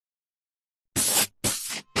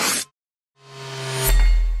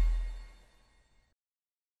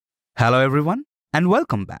Hello everyone and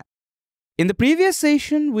welcome back. In the previous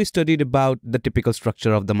session, we studied about the typical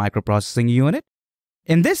structure of the microprocessing unit.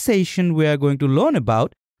 In this session, we are going to learn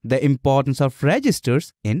about the importance of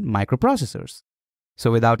registers in microprocessors. So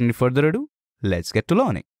without any further ado, let's get to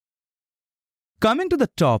learning. Coming to the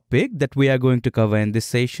topic that we are going to cover in this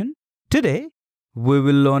session, today we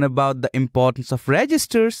will learn about the importance of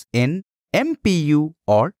registers in MPU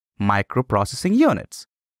or microprocessing units.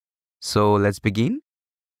 So let's begin.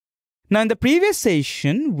 Now, in the previous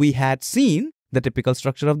session, we had seen the typical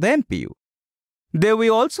structure of the MPU. There we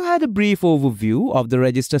also had a brief overview of the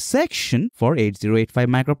register section for 8085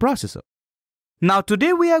 microprocessor. Now,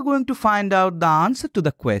 today we are going to find out the answer to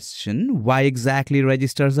the question, why exactly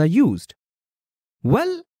registers are used?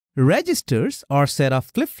 Well, registers or set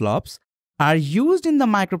of flip-flops are used in the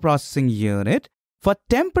microprocessing unit for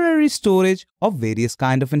temporary storage of various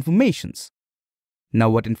kind of informations. Now,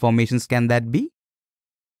 what informations can that be?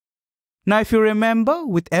 Now, if you remember,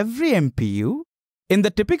 with every MPU, in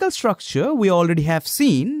the typical structure, we already have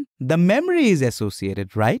seen the memory is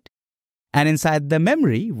associated, right? And inside the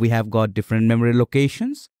memory, we have got different memory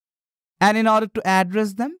locations. And in order to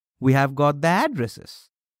address them, we have got the addresses.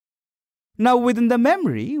 Now, within the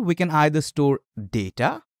memory, we can either store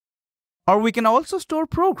data or we can also store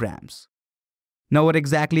programs. Now, what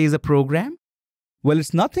exactly is a program? Well,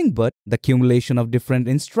 it's nothing but the accumulation of different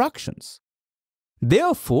instructions.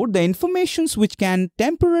 Therefore, the informations which can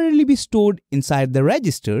temporarily be stored inside the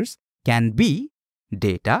registers can be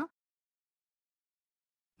data.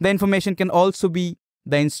 The information can also be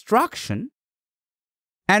the instruction.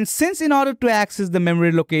 And since in order to access the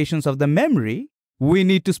memory locations of the memory, we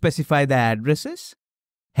need to specify the addresses.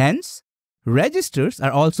 Hence, registers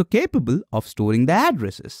are also capable of storing the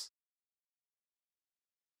addresses.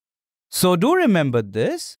 So do remember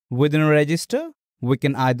this, within a register, we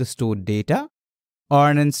can either store data or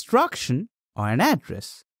an instruction or an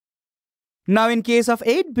address. Now, in case of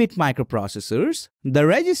 8-bit microprocessors, the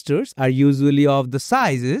registers are usually of the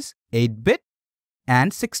sizes 8-bit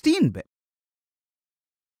and 16-bit.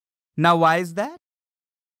 Now, why is that?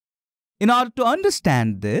 In order to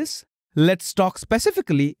understand this, let's talk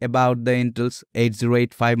specifically about the Intel's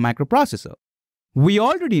 8085 microprocessor. We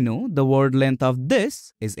already know the word length of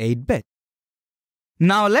this is 8-bit.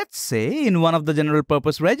 Now, let's say in one of the general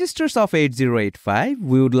purpose registers of 8085,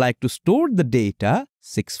 we would like to store the data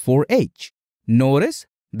 64H. Notice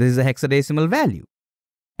this is a hexadecimal value.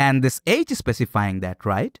 And this H is specifying that,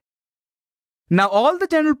 right? Now, all the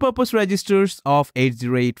general purpose registers of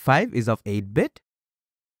 8085 is of 8-bit.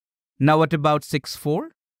 Now, what about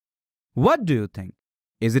 64? What do you think?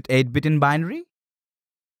 Is it 8-bit in binary?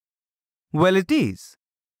 Well, it is.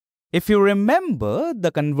 If you remember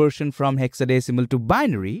the conversion from hexadecimal to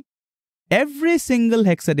binary, every single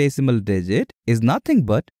hexadecimal digit is nothing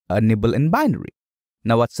but a nibble in binary.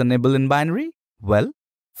 Now, what's a nibble in binary? Well,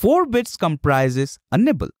 4 bits comprises a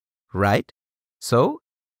nibble, right? So,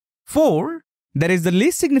 4, that is the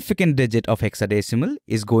least significant digit of hexadecimal,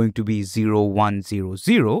 is going to be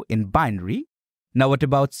 0100 in binary. Now, what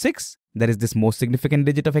about 6? That is this most significant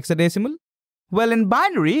digit of hexadecimal? Well, in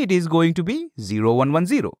binary, it is going to be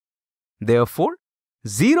 0110. Therefore,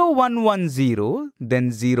 0110,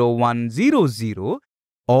 then 0100,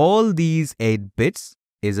 all these 8 bits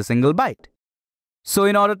is a single byte. So,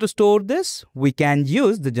 in order to store this, we can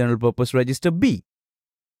use the general purpose register B.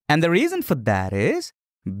 And the reason for that is,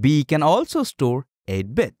 B can also store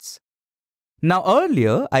 8 bits. Now,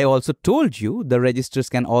 earlier, I also told you the registers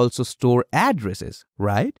can also store addresses,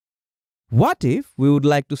 right? What if we would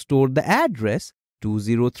like to store the address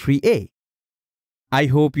 203A? I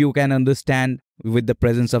hope you can understand with the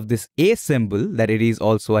presence of this A symbol that it is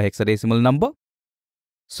also a hexadecimal number.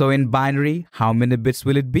 So in binary, how many bits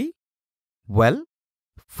will it be? Well,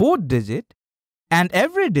 4 digit, and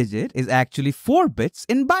every digit is actually 4 bits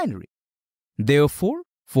in binary. Therefore,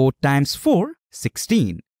 4 times 4,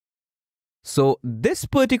 16. So this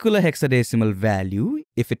particular hexadecimal value,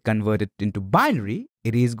 if it converted into binary,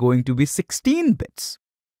 it is going to be 16 bits.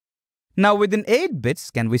 Now within 8 bits,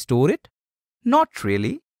 can we store it? Not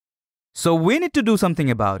really. So we need to do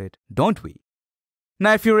something about it, don't we?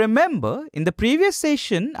 Now, if you remember, in the previous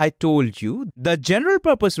session, I told you the general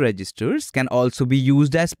purpose registers can also be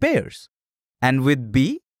used as pairs. And with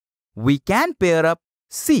B, we can pair up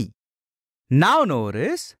C. Now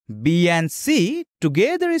notice, B and C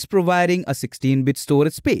together is providing a 16-bit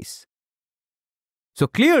storage space. So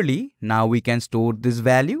clearly, now we can store this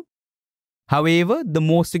value. However, the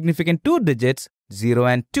most significant 2 digits, 0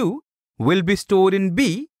 and 2, will be stored in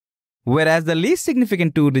B, whereas the least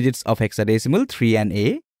significant 2 digits of hexadecimal 3 and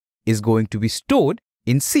A is going to be stored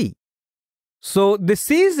in C. So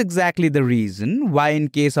this is exactly the reason why in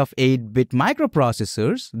case of 8-bit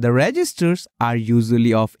microprocessors, the registers are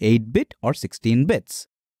usually of 8-bit or 16 bits.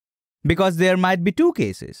 Because there might be two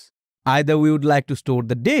cases. Either we would like to store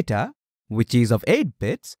the data, which is of 8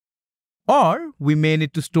 bits, or we may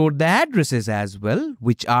need to store the addresses as well,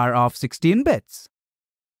 which are of 16 bits.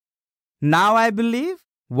 Now I believe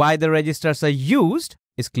why the registers are used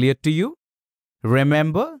is clear to you.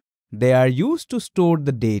 Remember, they are used to store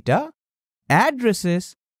the data,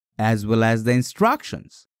 addresses, as well as the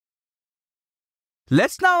instructions.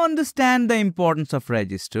 Let's now understand the importance of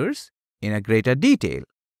registers in a greater detail.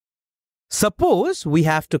 Suppose we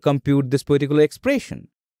have to compute this particular expression.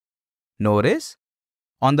 Notice,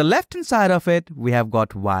 on the left hand side of it, we have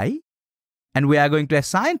got y, and we are going to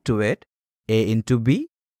assign to it a into b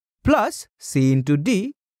plus c into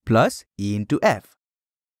d plus e into f.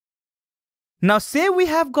 Now say we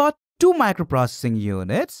have got two microprocessing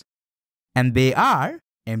units, and they are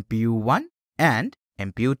MPU1 and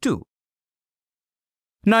MPU2.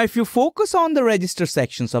 Now if you focus on the register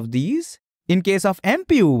sections of these, in case of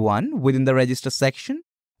MPU1 within the register section,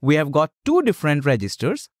 we have got two different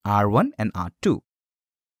registers, R1 and R2.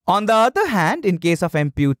 On the other hand, in case of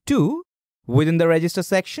MPU2 within the register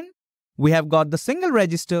section, we have got the single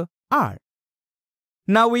register R.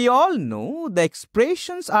 Now we all know the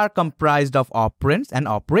expressions are comprised of operands and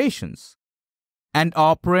operations. And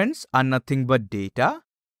operands are nothing but data,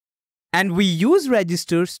 and we use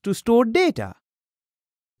registers to store data.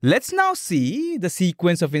 Let's now see the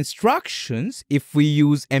sequence of instructions if we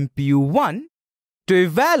use MPU1 to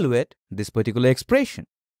evaluate this particular expression.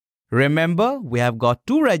 Remember, we have got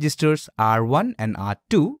two registers R1 and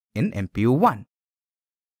R2 in MPU1.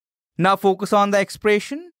 Now focus on the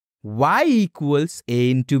expression y equals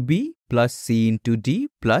a into b plus c into d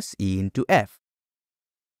plus e into f.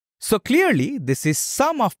 So clearly, this is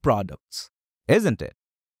sum of products, isn't it?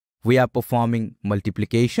 We are performing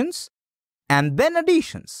multiplications and then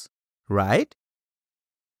additions, right?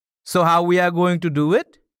 So how we are going to do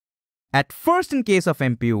it? At first, in case of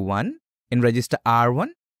MPU1, in register R1,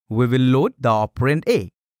 we will load the operand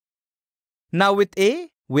A. Now with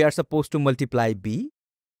A, we are supposed to multiply B.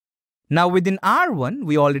 Now within R1,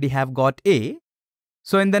 we already have got A.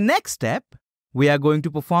 So in the next step, we are going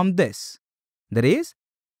to perform this. That is,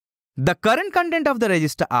 the current content of the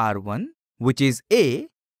register R1, which is A,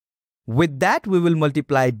 with that we will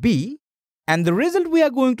multiply B, and the result we are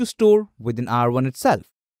going to store within R1 itself.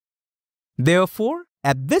 Therefore,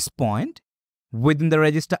 at this point, within the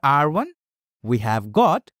register R1, we have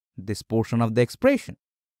got this portion of the expression.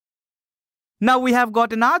 Now we have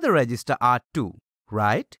got another register R2,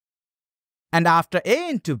 right? And after A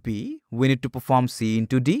into B, we need to perform C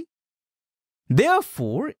into D.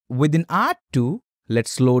 Therefore, within R2,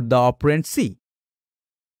 let's load the operand C.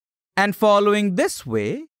 And following this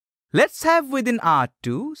way, let's have within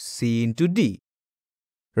R2 C into D.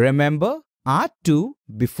 Remember, R2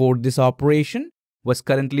 before this operation was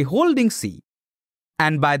currently holding C.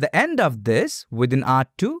 And by the end of this, within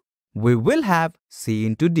R2, we will have C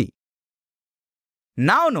into D.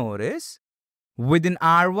 Now notice, within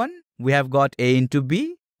R1, we have got A into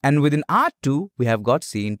B, and within R2, we have got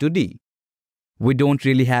C into D. We don't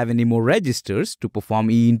really have any more registers to perform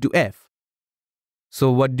E into F. So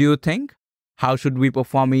what do you think? How should we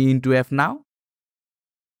perform E into F now?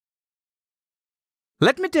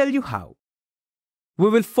 Let me tell you how. We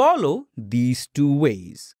will follow these two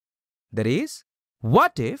ways. That is,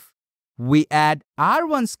 what if we add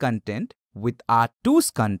R1's content with R2's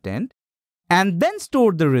content and then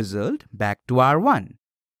store the result back to R1?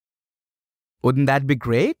 Wouldn't that be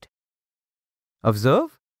great?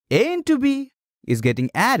 Observe, A into B is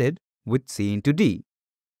getting added with C into D.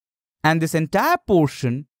 And this entire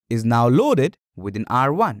portion is now loaded within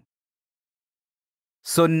R1.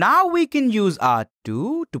 So now we can use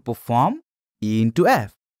R2 to perform E into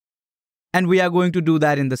F. And we are going to do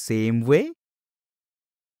that in the same way.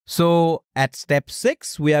 So at step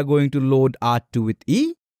 6, we are going to load R2 with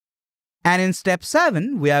E. And in step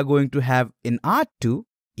 7, we are going to have in R2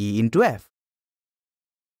 E into F.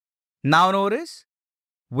 Now notice,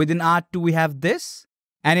 within R2 we have this,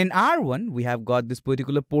 and in R1 we have got this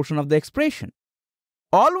particular portion of the expression.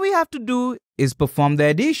 All we have to do is perform the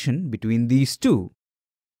addition between these two.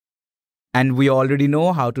 And we already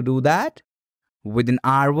know how to do that. Within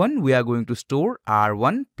R1 we are going to store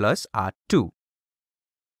R1 plus R2.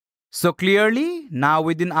 So clearly, now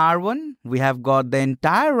within R1 we have got the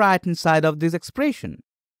entire right hand side of this expression.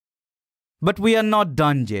 But we are not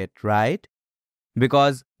done yet, right?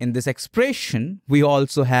 Because in this expression, we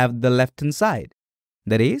also have the left-hand side.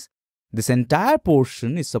 That is, this entire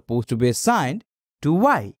portion is supposed to be assigned to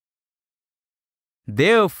y.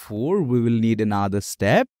 Therefore, we will need another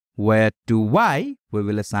step where to y we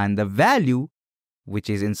will assign the value which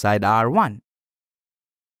is inside R1.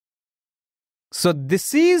 So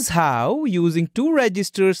this is how, using two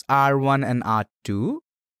registers R1 and R2,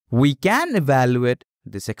 we can evaluate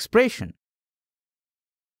this expression.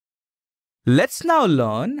 Let's now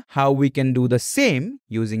learn how we can do the same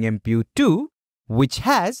using MPU2, which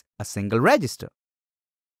has a single register.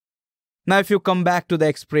 Now, if you come back to the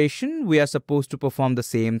expression, we are supposed to perform the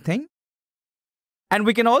same thing. And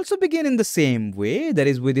we can also begin in the same way, that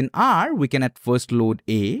is, within R, we can at first load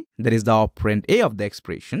A, that is the operand A of the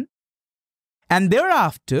expression. And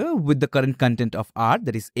thereafter, with the current content of R,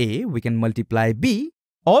 that is A, we can multiply B,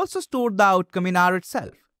 also store the outcome in R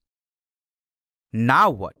itself. Now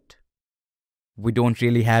what? We don't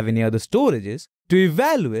really have any other storages to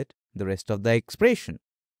evaluate the rest of the expression.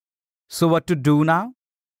 So what to do now?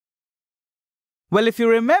 Well, if you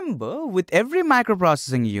remember, with every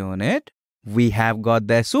microprocessing unit, we have got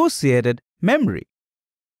the associated memory.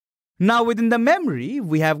 Now within the memory,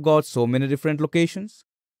 we have got so many different locations.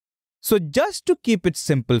 So just to keep it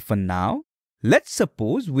simple for now, let's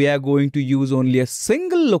suppose we are going to use only a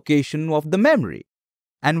single location of the memory,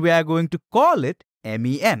 and we are going to call it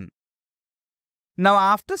MEM. Now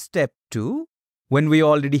after step 2, when we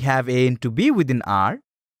already have A into B within R,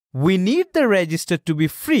 we need the register to be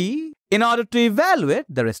free in order to evaluate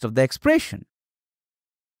the rest of the expression.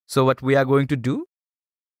 So what we are going to do?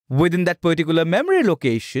 Within that particular memory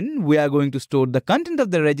location, we are going to store the content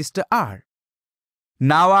of the register R.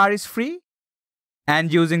 Now R is free,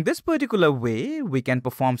 and using this particular way, we can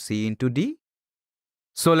perform C into D.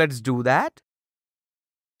 So let's do that.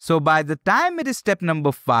 So by the time it is step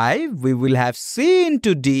number 5, we will have C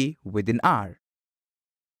into D within R.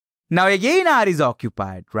 Now again R is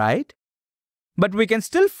occupied, right? But we can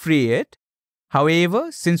still free it.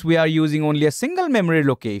 However, since we are using only a single memory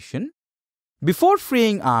location, before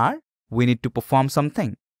freeing R, we need to perform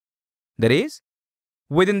something. That is,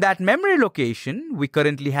 within that memory location, we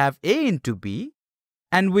currently have A into B,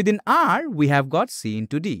 and within R, we have got C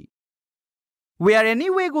into D. We are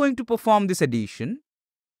anyway going to perform this addition.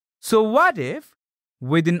 So what if,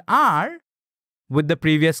 within R, with the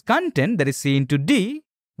previous content, that is C into D,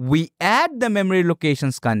 we add the memory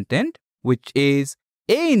location's content, which is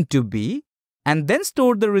A into B, and then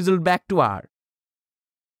store the result back to R.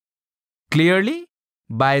 Clearly,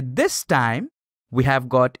 by this time, we have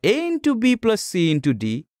got A into B plus C into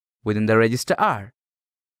D within the register R.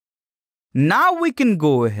 Now we can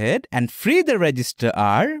go ahead and free the register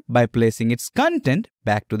R by placing its content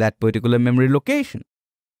back to that particular memory location.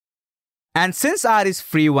 And since R is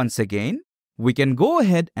free once again, we can go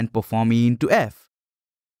ahead and perform E into F.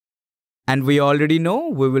 And we already know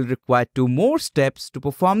we will require 2 more steps to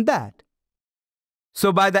perform that.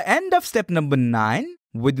 So by the end of step number 9,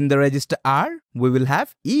 within the register R, we will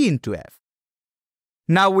have E into F.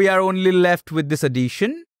 Now we are only left with this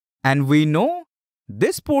addition, and we know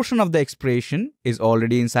this portion of the expression is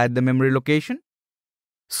already inside the memory location.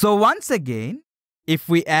 So once again, if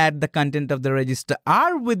we add the content of the register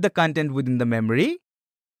R with the content within the memory,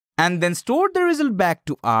 and then store the result back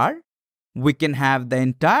to R, we can have the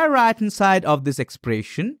entire right-hand side of this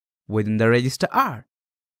expression within the register R.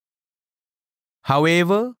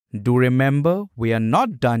 However, do remember, we are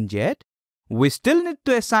not done yet. We still need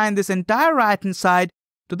to assign this entire right-hand side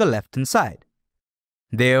to the left-hand side.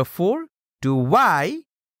 Therefore, to Y,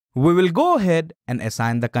 we will go ahead and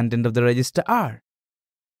assign the content of the register R.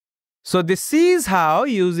 So this is how,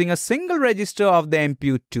 using a single register of the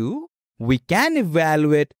MPU2, we can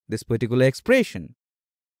evaluate this particular expression.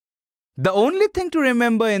 The only thing to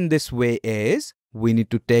remember in this way is we need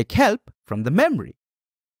to take help from the memory.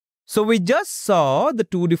 So we just saw the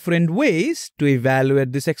 2 different ways to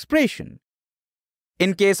evaluate this expression.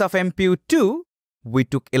 In case of MPU2, we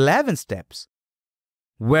took 11 steps.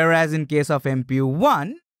 Whereas in case of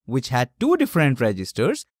MPU1, which had 2 different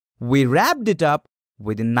registers, we wrapped it up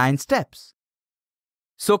within 9 steps.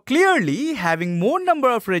 So clearly, having more number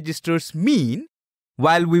of registers mean,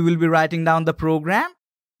 while we will be writing down the program,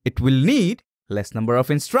 it will need less number of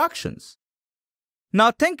instructions.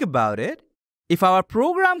 Now think about it. If our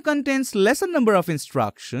program contains lesser number of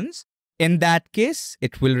instructions, in that case,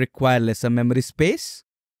 it will require lesser memory space,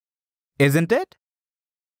 isn't it?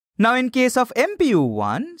 Now in case of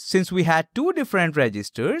MPU1, since we had 2 different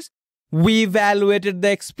registers, we evaluated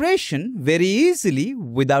the expression very easily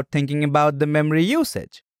without thinking about the memory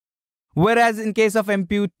usage. Whereas in case of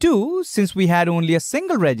MPU2, since we had only a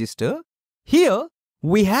single register, here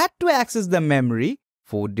we had to access the memory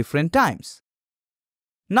 4 different times.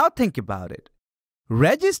 Now think about it.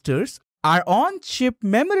 Registers are on-chip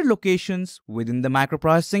memory locations within the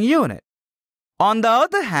microprocessing unit. On the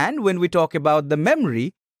other hand, when we talk about the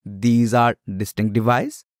memory, these are distinct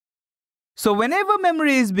devices. So whenever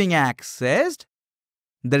memory is being accessed,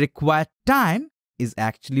 the required time is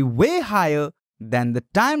actually way higher than the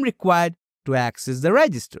time required to access the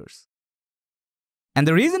registers. And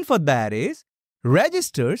the reason for that is,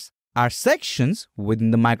 registers are sections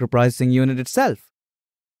within the microprocessing unit itself.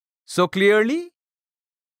 So clearly,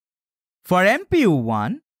 for MPU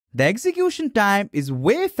 1, the execution time is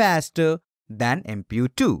way faster than MPU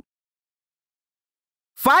 2.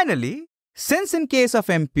 Finally, since in case of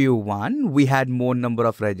MPU 1, we had more number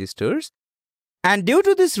of registers, and due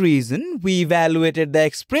to this reason, we evaluated the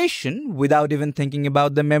expression without even thinking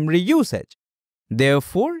about the memory usage.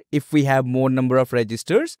 Therefore, if we have more number of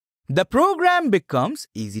registers, the program becomes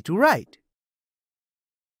easy to write.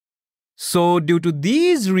 So, due to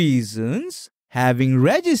these reasons, having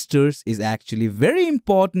registers is actually very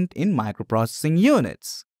important in microprocessing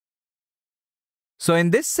units. So,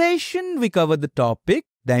 in this session, we covered the topic,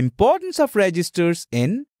 the importance of registers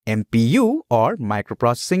in MPU or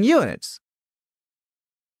microprocessing units.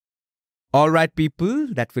 Alright people,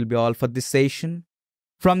 that will be all for this session.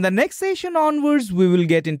 From the next session onwards, we will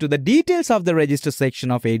get into the details of the register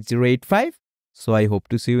section of 8085. So I hope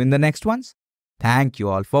to see you in the next ones. Thank you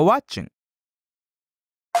all for watching.